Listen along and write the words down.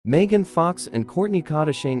Megan Fox and Kourtney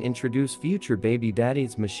Kardashian introduce future baby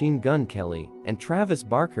daddies Machine Gun Kelly and Travis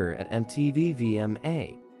Barker at MTV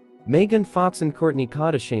VMA. Megan Fox and Kourtney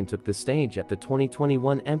Kardashian took the stage at the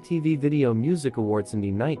 2021 MTV Video Music Awards Sunday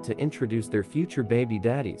night to introduce their future baby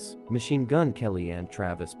daddies, Machine Gun Kelly and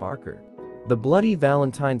Travis Barker. The Bloody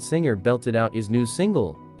Valentine singer belted out his new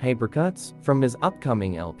single, Paper Cuts, from his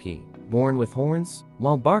upcoming LP, Born with Horns,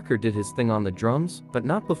 while Barker did his thing on the drums, but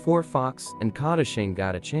not before Fox and Kardashian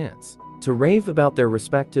got a chance to rave about their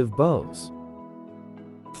respective beaux.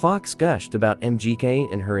 Fox gushed about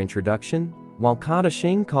MGK in her introduction, while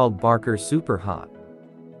Kardashian called Barker super hot.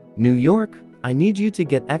 "New York, I need you to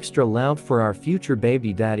get extra loud for our future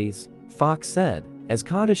baby daddies," Fox said, as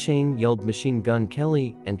Kardashian yelled Machine Gun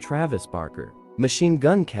Kelly and Travis Barker. Machine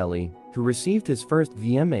Gun Kelly, who received his first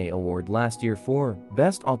VMA award last year for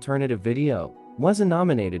Best Alternative Video, wasn't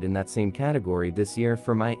nominated in that same category this year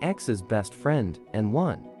for My Ex's Best Friend and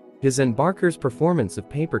won. His and Barker's performance of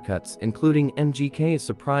Paper Cuts, including MGK's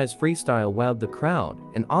surprise freestyle, wowed the crowd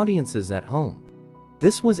and audiences at home.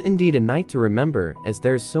 This was indeed a night to remember, as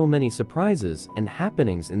there's so many surprises and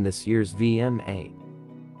happenings in this year's VMA.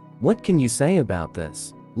 What can you say about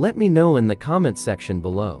this? Let me know in the comment section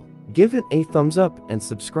below. Give it a thumbs up and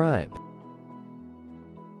subscribe.